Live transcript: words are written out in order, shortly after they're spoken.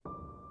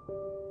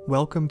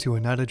Welcome to A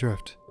Night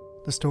Adrift,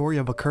 the story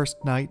of a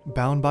cursed knight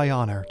bound by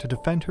honor to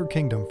defend her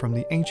kingdom from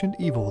the ancient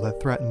evil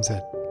that threatens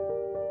it.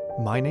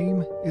 My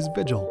name is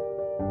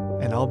Vigil,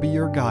 and I'll be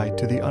your guide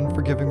to the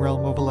unforgiving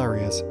realm of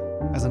Valerius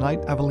as the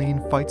knight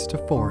Aveline fights to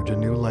forge a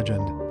new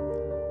legend.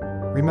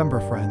 Remember,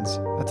 friends,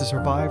 that to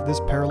survive this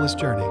perilous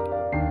journey,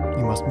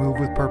 you must move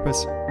with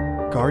purpose,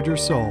 guard your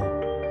soul,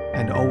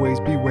 and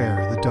always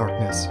beware the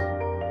darkness.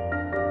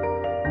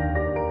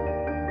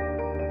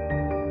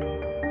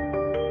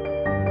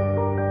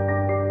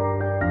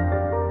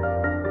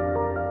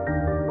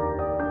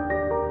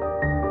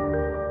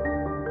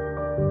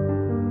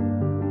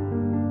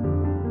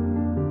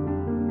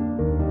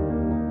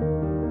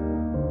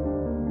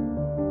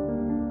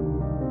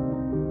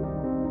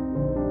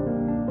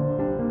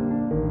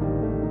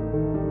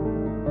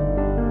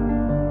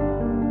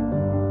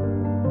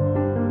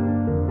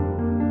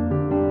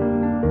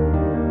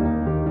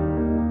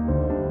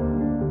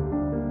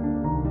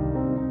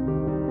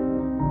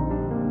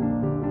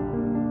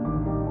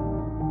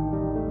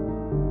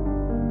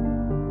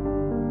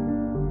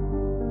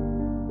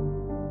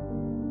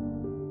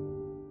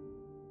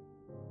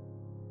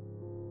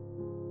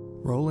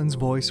 Roland's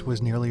voice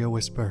was nearly a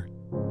whisper,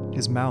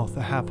 his mouth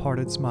a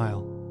half-hearted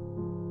smile.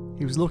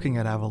 He was looking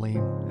at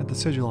Aveline, at the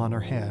sigil on her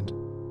hand,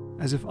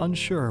 as if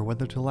unsure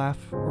whether to laugh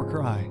or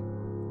cry.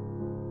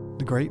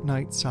 The great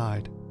knight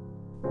sighed.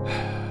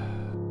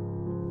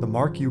 The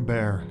mark you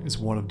bear is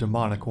one of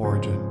demonic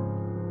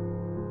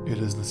origin. It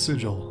is the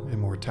sigil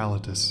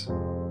immortalitas.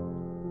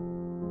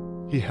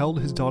 He held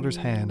his daughter's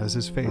hand as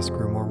his face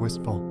grew more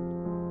wistful.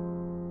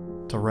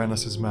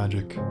 Tyrannus'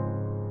 magic.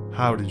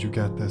 How did you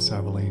get this,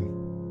 Aveline?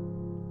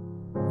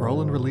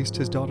 Roland released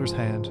his daughter's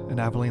hand, and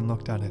Aveline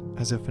looked at it,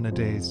 as if in a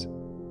daze.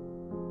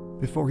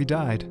 Before he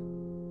died,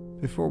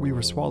 before we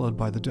were swallowed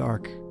by the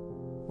dark,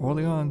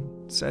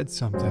 Orleans said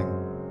something,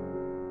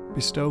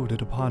 bestowed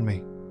it upon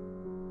me.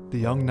 The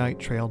young knight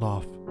trailed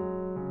off.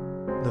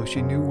 Though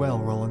she knew well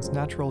Roland's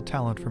natural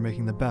talent for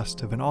making the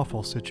best of an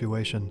awful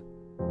situation,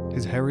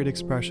 his harried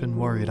expression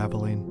worried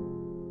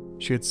Aveline.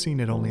 She had seen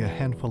it only a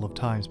handful of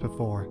times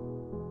before.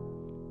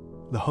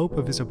 The hope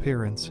of his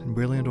appearance and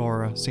brilliant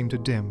aura seemed to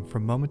dim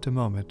from moment to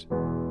moment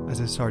as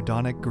his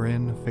sardonic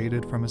grin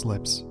faded from his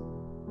lips.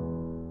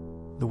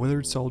 The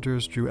withered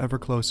soldiers drew ever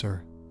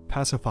closer,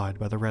 pacified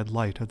by the red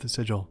light of the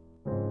sigil.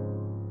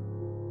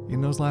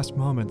 In those last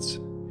moments,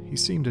 he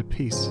seemed at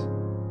peace,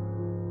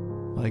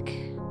 like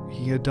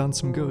he had done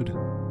some good.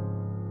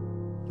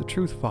 The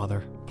truth,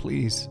 Father,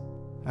 please,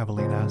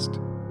 Aveline asked.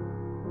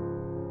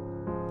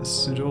 The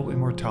sigil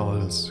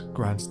immortalitas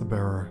grants the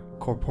bearer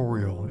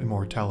corporeal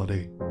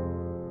immortality.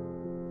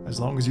 As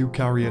long as you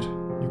carry it,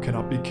 you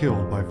cannot be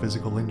killed by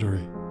physical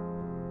injury.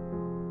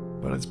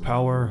 But its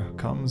power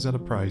comes at a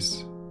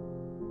price.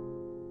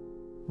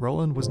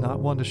 Roland was not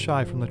one to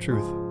shy from the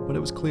truth, but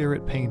it was clear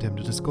it pained him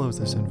to disclose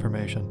this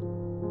information.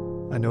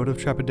 A note of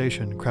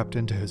trepidation crept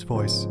into his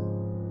voice.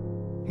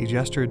 He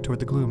gestured toward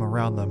the gloom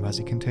around them as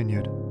he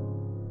continued.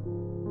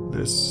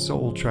 This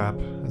soul trap,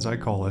 as I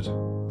call it,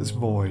 this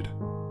void,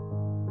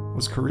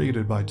 was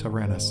created by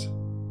Tyrannus.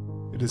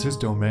 It is his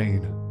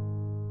domain.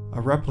 A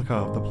replica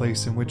of the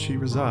place in which he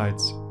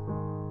resides,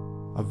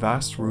 a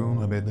vast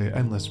room amid the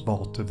endless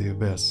vault of the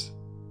abyss.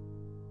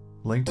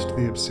 Linked to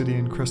the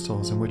obsidian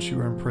crystals in which you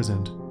are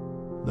imprisoned,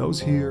 those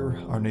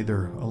here are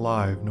neither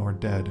alive nor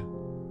dead.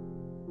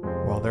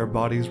 While their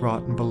bodies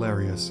rot in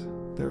Valerius,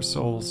 their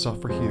souls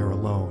suffer here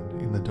alone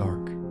in the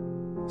dark,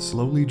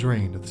 slowly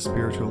drained of the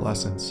spiritual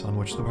essence on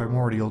which the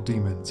primordial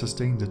demon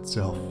sustained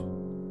itself.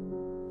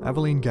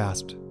 Aveline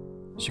gasped.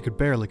 She could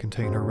barely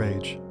contain her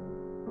rage.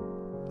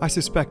 I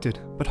suspected,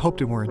 but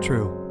hoped it weren't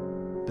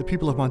true. The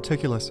people of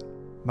Monticulus,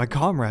 my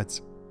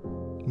comrades,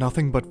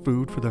 nothing but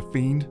food for the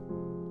fiend?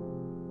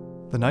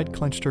 The knight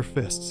clenched her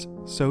fists,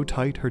 so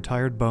tight her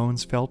tired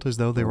bones felt as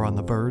though they were on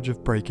the verge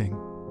of breaking.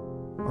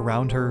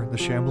 Around her, the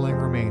shambling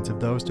remains of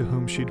those to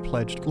whom she'd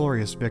pledged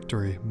glorious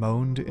victory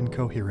moaned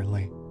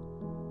incoherently.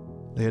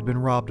 They had been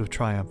robbed of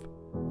triumph,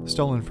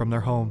 stolen from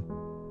their home,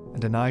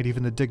 and denied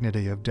even the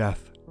dignity of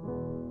death.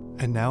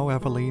 And now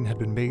Aveline had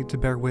been made to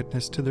bear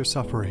witness to their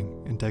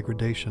suffering and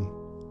degradation.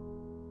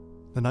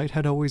 The knight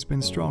had always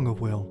been strong of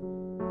will,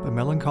 but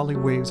melancholy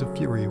waves of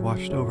fury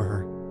washed over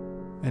her,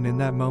 and in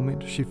that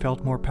moment she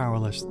felt more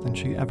powerless than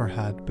she ever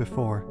had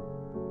before.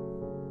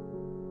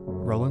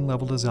 Roland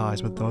leveled his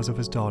eyes with those of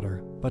his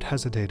daughter, but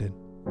hesitated.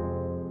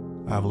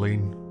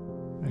 Aveline,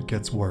 it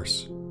gets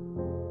worse.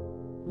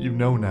 You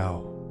know now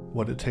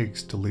what it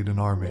takes to lead an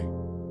army,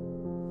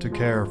 to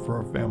care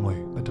for a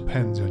family that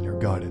depends on your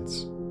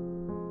guidance.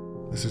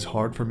 This is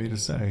hard for me to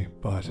say,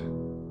 but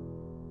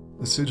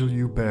the sigil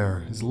you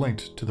bear is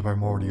linked to the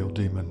primordial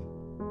demon.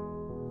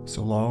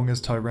 So long as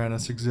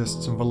Tyrannus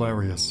exists in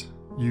Valerius,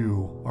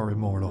 you are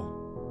immortal.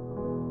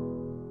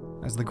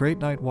 As the great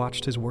knight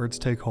watched his words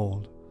take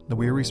hold, the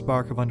weary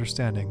spark of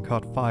understanding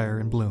caught fire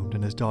and bloomed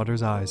in his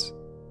daughter's eyes.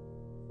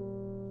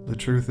 The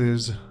truth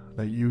is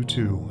that you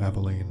too,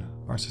 Aveline,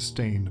 are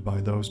sustained by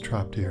those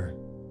trapped here.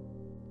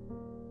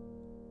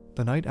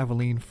 The knight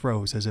Aveline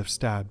froze as if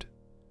stabbed.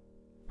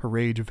 Her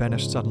rage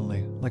vanished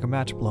suddenly, like a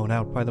match blown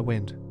out by the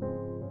wind.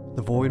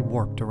 The void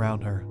warped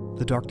around her,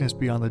 the darkness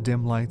beyond the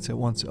dim lights at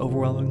once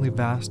overwhelmingly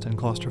vast and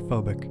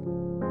claustrophobic.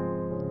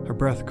 Her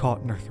breath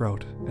caught in her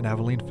throat, and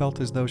Aveline felt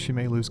as though she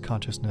may lose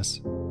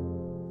consciousness.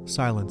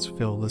 Silence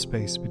filled the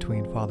space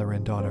between father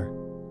and daughter.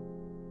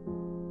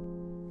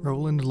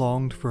 Roland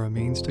longed for a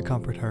means to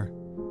comfort her,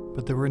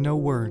 but there were no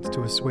words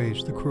to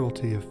assuage the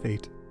cruelty of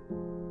fate.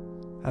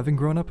 Having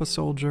grown up a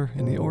soldier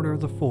in the Order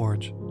of the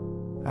Forge,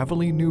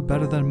 Aveline knew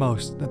better than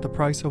most that the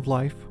price of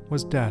life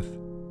was death,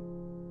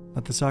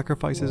 that the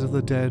sacrifices of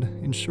the dead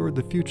ensured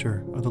the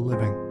future of the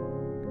living.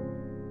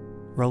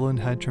 Roland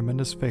had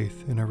tremendous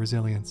faith in her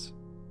resilience,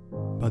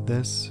 but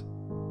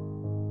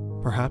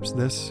perhaps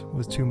this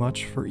was too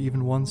much for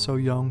even one so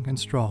young and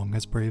strong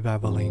as brave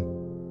Aveline.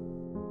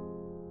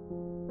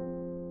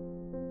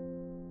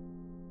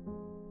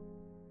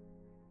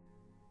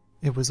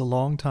 It was a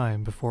long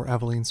time before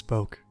Aveline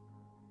spoke.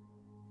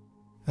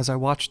 As I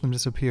watched them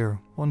disappear,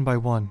 one by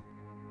one,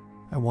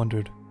 I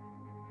wondered,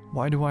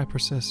 why do I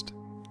persist?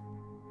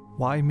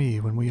 Why me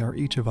when we are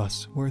each of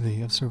us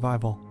worthy of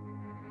survival?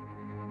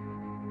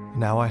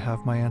 Now I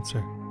have my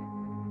answer.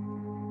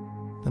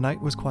 The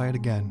night was quiet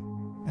again,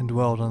 and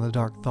dwelled on the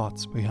dark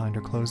thoughts behind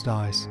her closed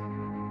eyes.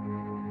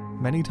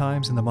 Many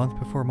times in the month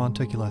before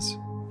Monticulus,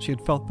 she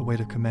had felt the weight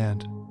of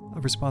command,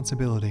 of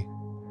responsibility,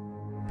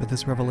 but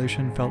this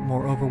revelation felt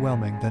more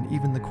overwhelming than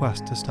even the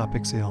quest to stop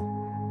Ixiel.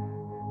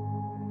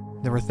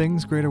 There were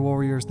things greater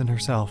warriors than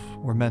herself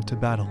were meant to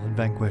battle and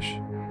vanquish,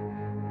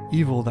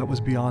 evil that was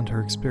beyond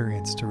her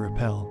experience to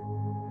repel.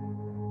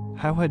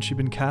 How had she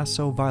been cast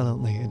so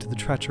violently into the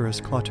treacherous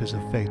clutches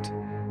of fate?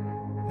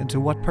 And to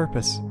what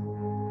purpose?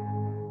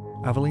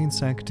 Aveline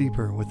sank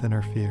deeper within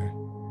her fear.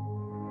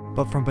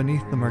 But from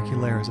beneath the murky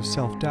layers of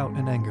self-doubt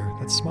and anger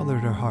that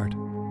smothered her heart,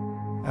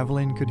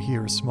 Aveline could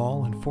hear a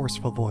small and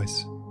forceful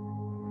voice.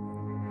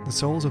 The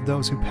souls of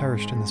those who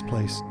perished in this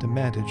place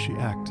demanded she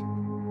act.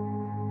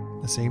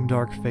 The same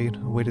dark fate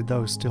awaited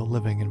those still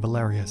living in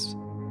Valerius.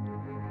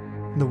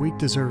 The weak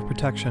deserved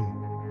protection,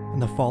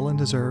 and the fallen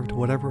deserved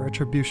whatever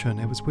attribution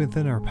it was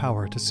within her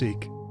power to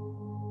seek.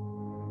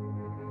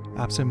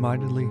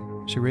 Absent-mindedly,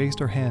 she raised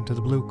her hand to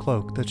the blue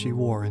cloak that she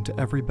wore into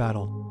every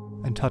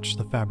battle and touched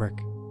the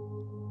fabric.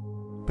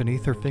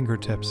 Beneath her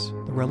fingertips,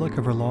 the relic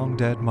of her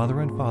long-dead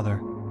mother and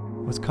father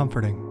was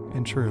comforting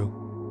and true.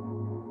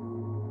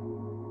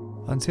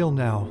 Until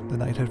now, the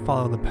knight had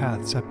followed the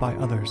path set by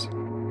others.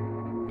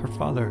 Her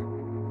father,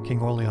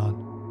 King Orlean,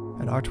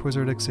 and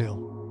Archwizard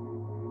Ixiel.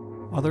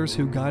 Others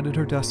who guided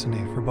her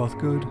destiny for both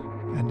good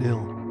and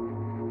ill.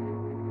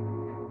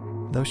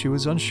 Though she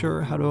was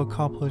unsure how to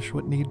accomplish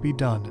what need be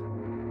done,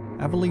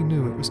 Aveline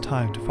knew it was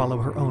time to follow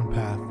her own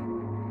path.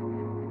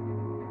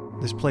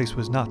 This place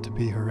was not to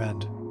be her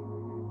end.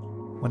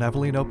 When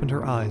Aveline opened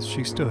her eyes,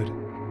 she stood,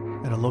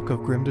 and a look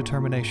of grim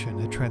determination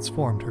had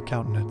transformed her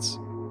countenance.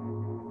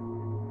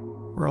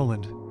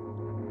 Roland,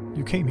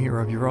 you came here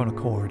of your own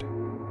accord.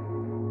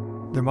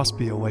 There must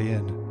be a way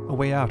in, a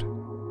way out.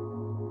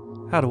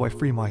 How do I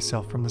free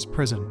myself from this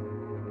prison?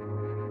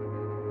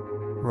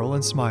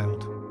 Roland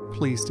smiled,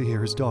 pleased to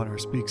hear his daughter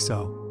speak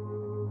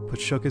so,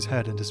 but shook his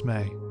head in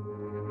dismay.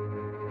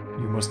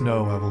 You must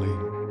know,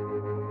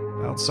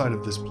 Aveline. Outside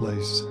of this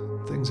place,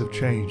 things have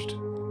changed.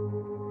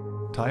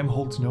 Time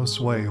holds no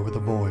sway over the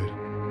void.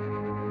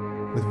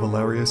 With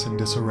Valerius in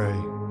disarray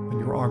and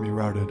your army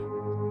routed,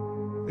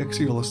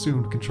 Ixiel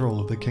assumed control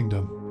of the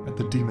kingdom at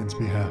the demon's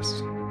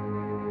behest.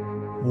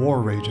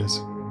 War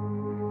rages.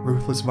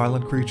 Ruthless,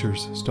 violent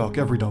creatures stalk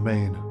every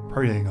domain,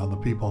 preying on the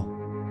people.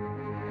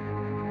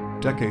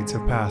 Decades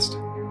have passed,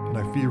 and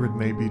I fear it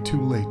may be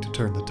too late to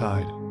turn the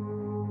tide.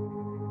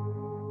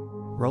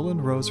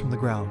 Roland rose from the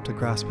ground to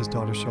grasp his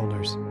daughter's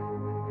shoulders.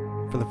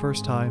 For the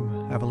first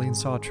time, Aveline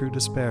saw true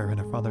despair in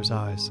her father's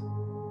eyes.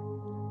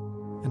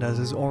 And as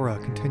his aura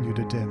continued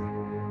to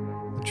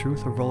dim, the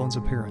truth of Roland's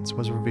appearance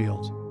was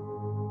revealed.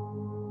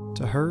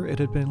 To her, it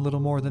had been little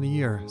more than a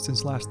year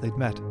since last they'd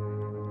met.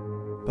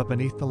 But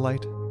beneath the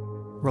light,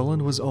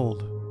 Roland was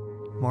old,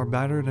 more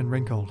battered and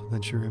wrinkled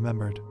than she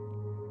remembered.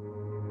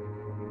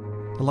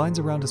 The lines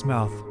around his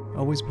mouth,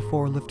 always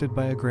before lifted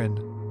by a grin,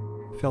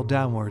 fell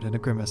downward in a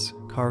grimace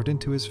carved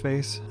into his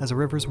face as a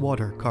river's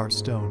water carves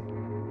stone.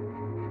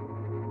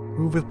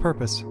 Move with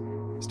purpose,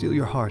 steel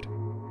your heart,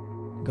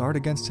 guard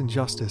against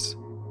injustice.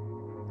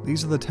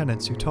 These are the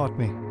tenets you taught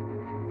me,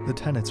 the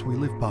tenets we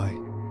live by.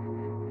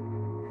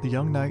 The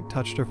young knight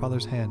touched her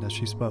father's hand as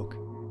she spoke.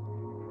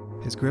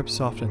 His grip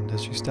softened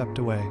as she stepped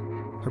away,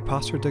 her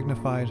posture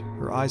dignified,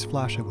 her eyes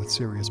flashing with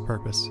serious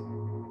purpose.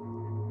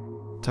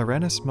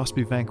 Tyrannus must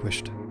be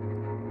vanquished.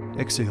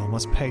 Ixiel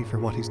must pay for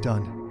what he's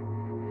done,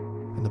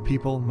 and the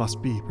people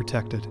must be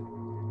protected.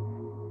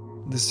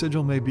 This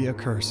sigil may be a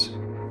curse,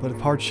 but if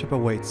hardship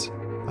awaits,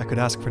 I could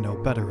ask for no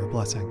better a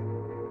blessing.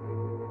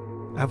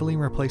 Aveline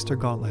replaced her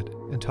gauntlet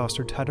and tossed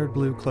her tattered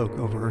blue cloak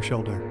over her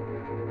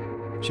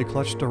shoulder. She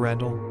clutched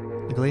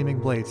Durandal, the gleaming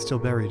blade still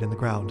buried in the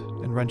ground,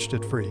 and wrenched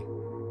it free.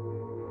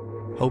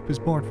 Hope is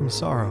born from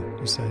sorrow,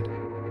 you said.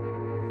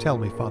 Tell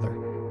me, father,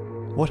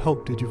 What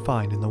hope did you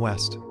find in the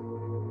west?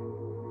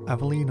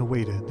 Aveline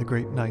awaited the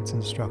great knight's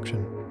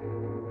instruction.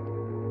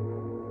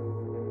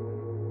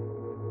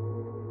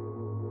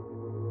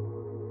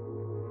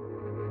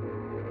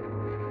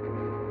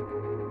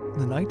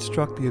 The knight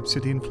struck the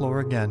obsidian floor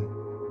again.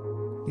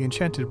 The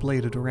enchanted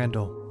blade of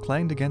Durandal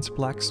clanged against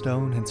black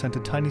stone and sent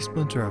a tiny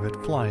splinter of it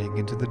flying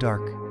into the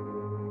dark.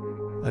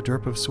 A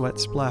drip of sweat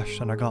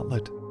splashed on her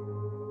gauntlet.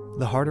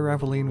 The harder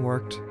Aveline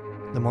worked,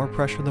 the more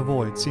pressure the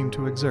void seemed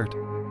to exert,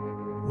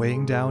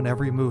 weighing down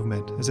every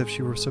movement as if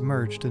she were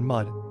submerged in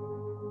mud.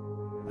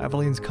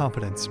 Aveline's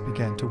confidence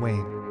began to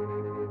wane.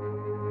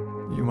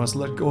 You must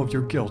let go of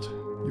your guilt,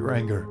 your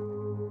anger.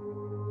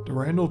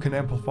 Durandal can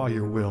amplify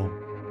your will,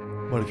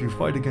 but if you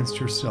fight against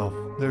yourself,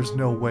 there's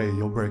no way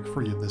you'll break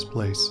free of this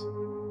place.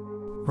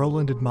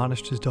 Roland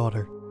admonished his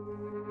daughter.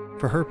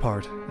 For her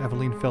part,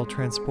 Aveline felt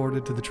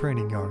transported to the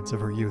training yards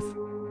of her youth.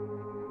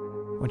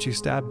 When she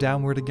stabbed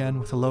downward again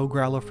with a low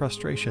growl of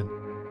frustration,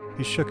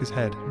 he shook his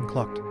head and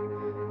clucked.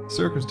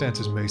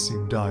 Circumstances may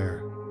seem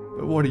dire,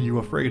 but what are you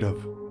afraid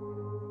of?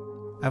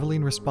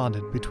 Aveline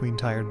responded between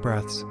tired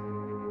breaths.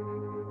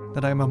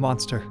 That I am a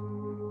monster.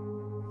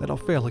 That I'll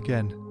fail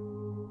again.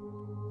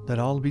 That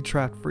I'll be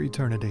trapped for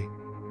eternity.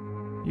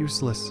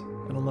 Useless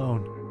and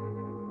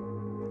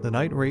alone. The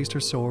knight raised her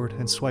sword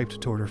and swiped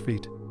toward her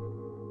feet.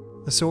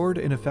 The sword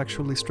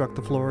ineffectually struck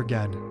the floor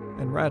again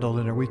and rattled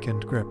in her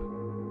weakened grip.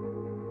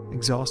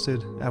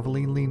 Exhausted,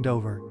 Aveline leaned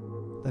over,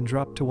 then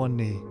dropped to one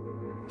knee,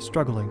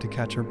 struggling to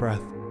catch her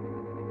breath.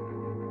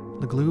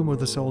 The gloom of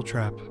the soul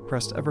trap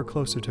pressed ever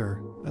closer to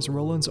her as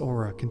Roland's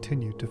aura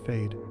continued to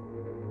fade.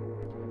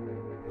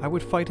 I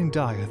would fight and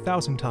die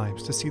 1,000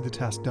 times to see the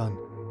task done,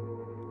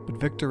 but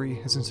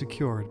victory isn't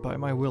secured by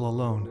my will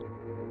alone.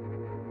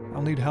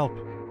 I'll need help,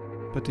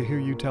 but to hear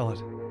you tell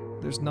it,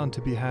 there's none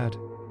to be had.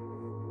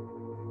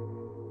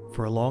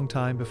 For a long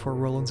time before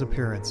Roland's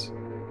appearance,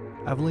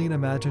 Aveline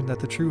imagined that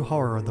the true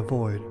horror of the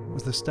void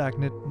was the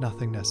stagnant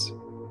nothingness,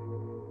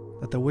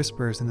 that the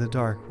whispers in the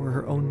dark were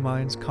her own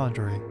mind's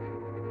conjuring.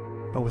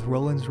 But with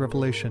Roland's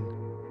revelation,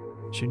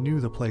 she knew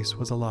the place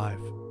was alive,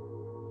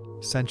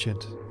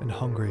 sentient and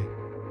hungry.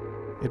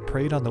 It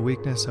preyed on the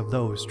weakness of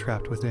those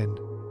trapped within.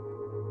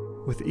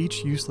 With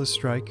each useless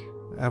strike,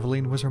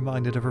 Aveline was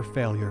reminded of her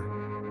failure,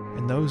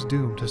 and those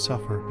doomed to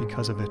suffer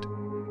because of it.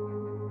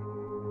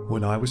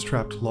 When I was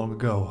trapped long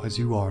ago as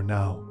you are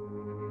now,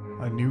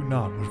 I knew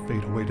not what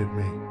fate awaited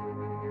me.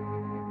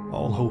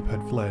 All hope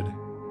had fled.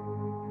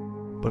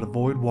 But a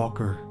void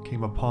walker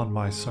came upon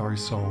my sorry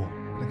soul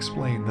and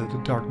explained that the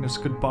darkness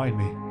could bind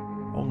me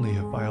only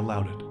if I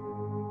allowed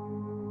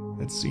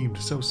it. It seemed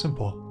so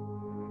simple.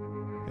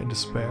 In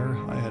despair,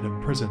 I had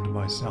imprisoned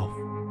myself.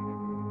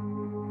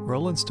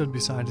 Roland stood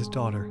beside his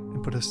daughter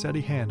and put a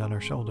steady hand on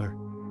her shoulder.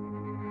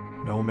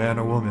 No man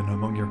or woman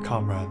among your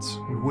comrades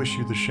would wish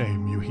you the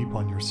shame you heap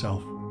on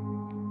yourself.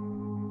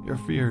 Your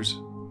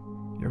fears,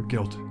 your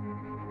guilt.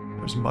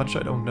 There's much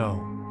I don't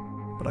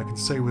know, but I can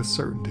say with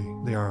certainty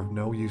they are of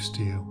no use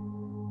to you.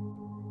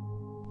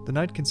 The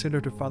knight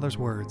considered her father's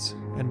words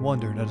and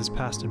wondered at his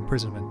past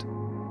imprisonment.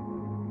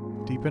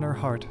 Deep in her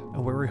heart,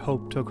 a wary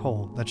hope took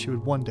hold that she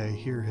would one day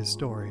hear his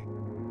story.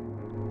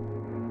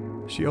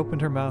 She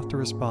opened her mouth to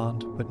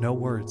respond, but no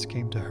words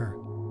came to her.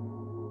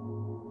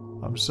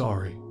 I'm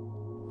sorry,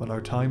 but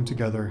our time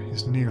together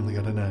is nearly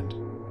at an end.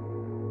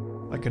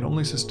 I can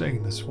only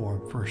sustain this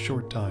form for a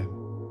short time,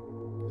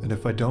 and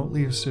if I don't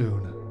leave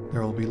soon,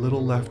 there will be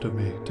little left of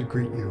me to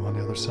greet you on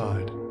the other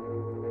side.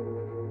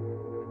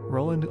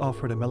 Roland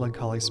offered a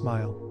melancholy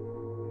smile.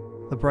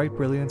 The bright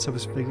brilliance of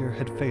his figure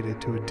had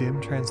faded to a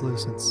dim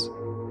translucence.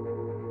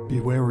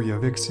 Be wary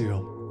of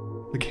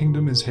Ixiel. The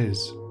kingdom is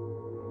his.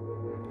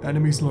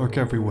 Enemies lurk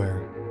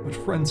everywhere, but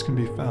friends can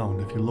be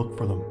found if you look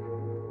for them.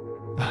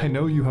 I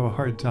know you have a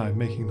hard time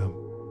making them,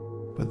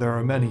 but there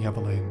are many,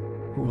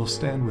 Aveline, who will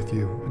stand with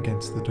you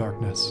against the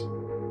darkness.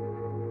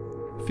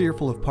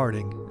 Fearful of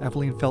parting,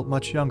 Aveline felt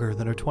much younger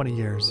than her 20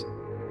 years.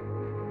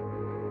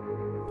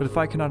 But if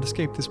I cannot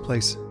escape this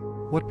place,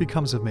 what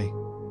becomes of me?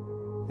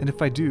 And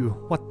if I do,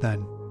 what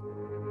then?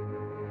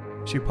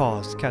 She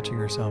paused, catching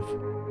herself.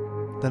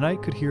 The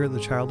knight could hear the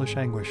childish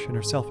anguish in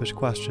her selfish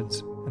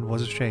questions, and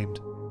was ashamed.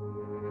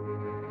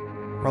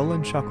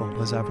 Roland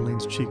chuckled as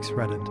Aveline's cheeks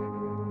reddened.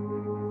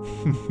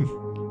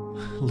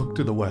 Look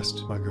to the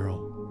west, my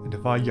girl, and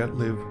if I yet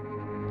live,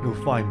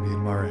 you'll find me in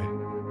Marais.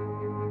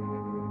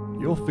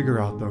 You'll figure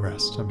out the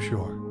rest, I'm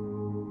sure.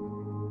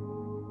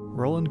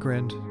 Roland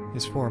grinned,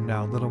 his form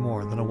now little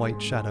more than a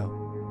white shadow.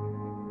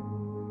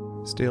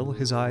 Still,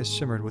 his eyes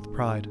shimmered with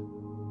pride.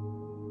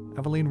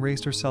 Aveline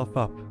raised herself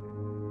up.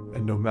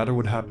 And no matter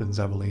what happens,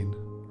 Aveline,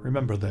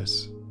 remember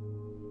this.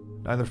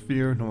 Neither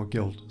fear nor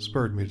guilt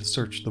spurred me to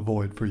search the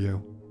void for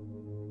you.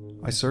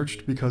 I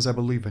searched because I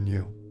believe in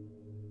you.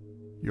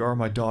 You are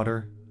my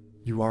daughter,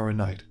 you are a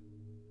knight.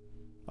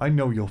 I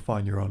know you'll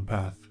find your own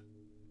path.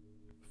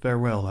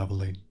 Farewell,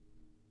 Aveline.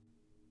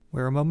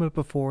 Where a moment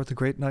before the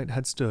great knight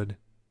had stood,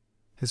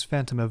 his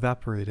phantom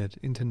evaporated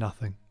into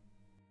nothing.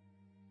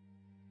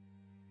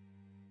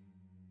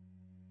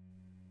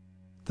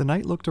 The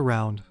knight looked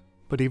around,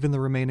 but even the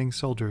remaining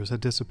soldiers had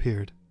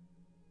disappeared.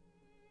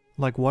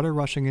 Like water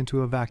rushing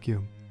into a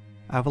vacuum,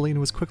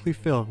 Aveline was quickly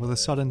filled with a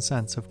sudden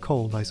sense of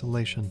cold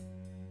isolation.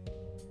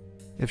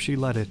 If she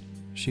let it,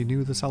 she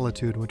knew the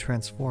solitude would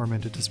transform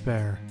into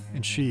despair,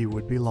 and she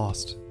would be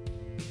lost.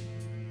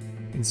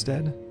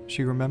 Instead,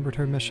 she remembered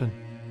her mission.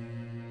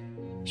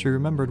 She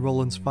remembered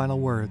Roland's final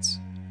words,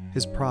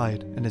 his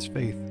pride and his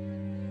faith.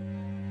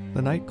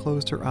 The knight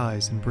closed her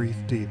eyes and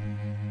breathed deep.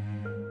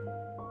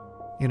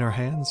 In her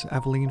hands,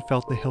 Aveline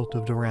felt the hilt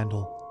of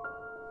Durandal,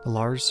 the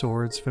large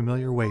sword's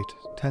familiar weight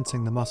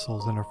tensing the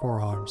muscles in her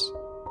forearms.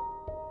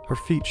 Her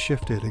feet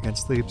shifted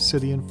against the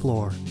obsidian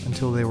floor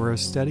until they were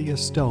as steady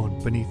as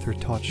stone beneath her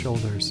taut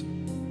shoulders.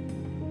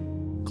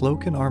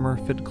 Cloak and armor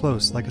fit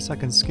close like a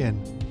second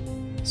skin,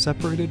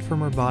 separated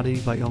from her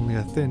body by only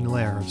a thin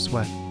layer of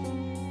sweat.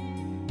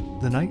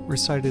 The knight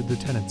recited the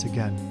tenets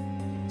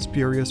again,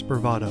 spurious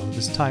bravado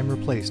this time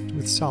replaced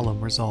with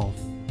solemn resolve.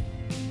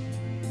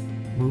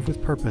 Move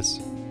with purpose.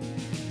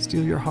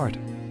 Steel your heart.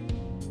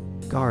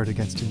 Guard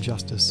against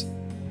injustice.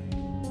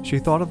 She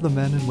thought of the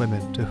men and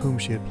women to whom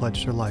she had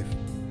pledged her life,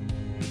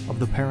 of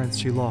the parents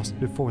she lost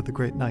before the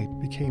great knight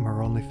became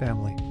her only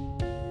family.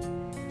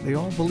 They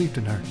all believed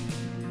in her,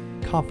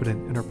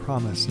 confident in her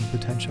promise and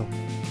potential.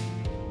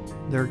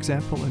 Their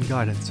example and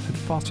guidance had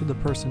fostered the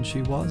person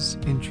she was,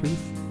 in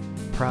truth,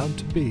 proud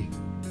to be.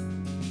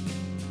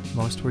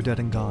 Most were dead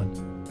and gone,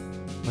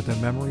 but their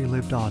memory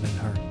lived on in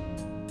her.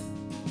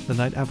 The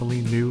knight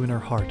Aveline knew in her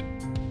heart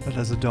that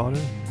as a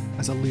daughter,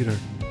 as a leader,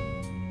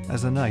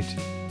 as a knight,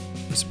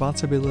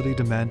 responsibility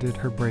demanded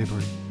her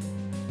bravery.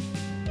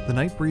 The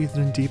knight breathed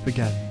in deep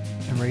again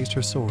and raised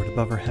her sword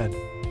above her head.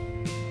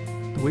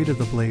 The weight of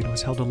the blade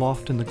was held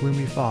aloft in the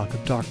gloomy fog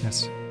of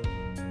darkness.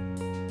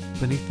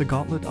 Beneath the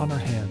gauntlet on her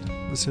hand,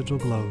 the sigil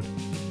glowed,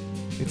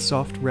 its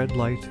soft red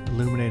light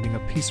illuminating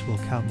a peaceful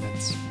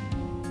countenance.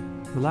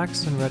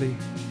 Relaxed and ready,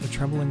 the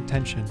trembling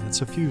tension that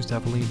suffused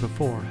Aveline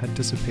before had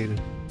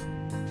dissipated.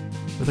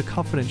 With a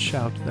confident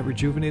shout that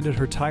rejuvenated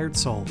her tired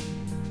soul,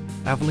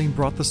 Aveline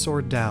brought the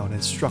sword down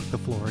and struck the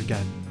floor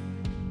again.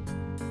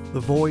 The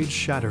void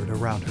shattered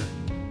around her.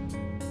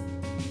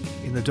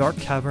 In the dark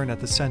cavern at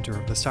the center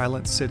of the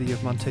silent city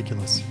of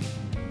Monticulus,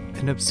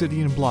 an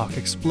obsidian block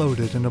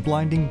exploded in a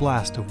blinding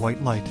blast of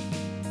white light.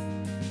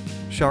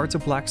 Shards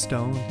of black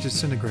stone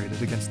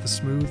disintegrated against the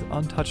smooth,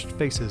 untouched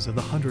faces of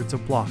the hundreds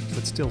of blocks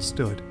that still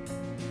stood.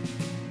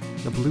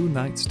 The blue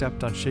knight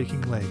stepped on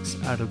shaking legs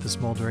out of the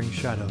smoldering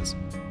shadows,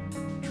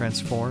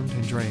 transformed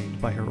and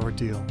drained by her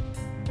ordeal.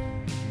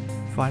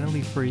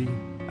 Finally free,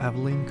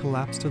 Aveline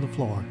collapsed to the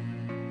floor,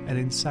 and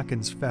in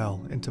seconds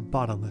fell into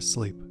bottomless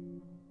sleep.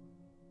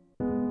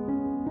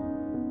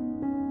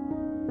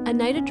 A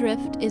Night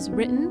Adrift is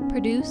written,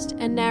 produced,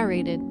 and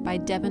narrated by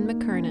Devin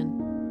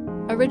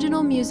McKernan.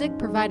 Original music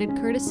provided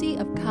courtesy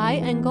of Kai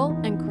Engel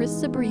and Chris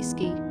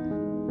Zabriskie.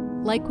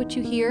 Like what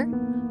you hear?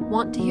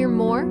 Want to hear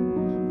more?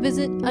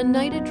 Visit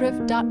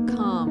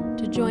anightadrift.com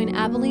to join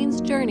Aveline's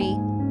journey,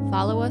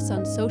 follow us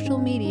on social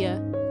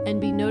media, and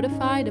be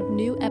notified of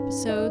new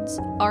episodes,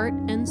 art,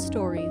 and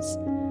stories.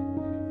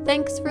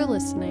 Thanks for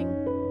listening.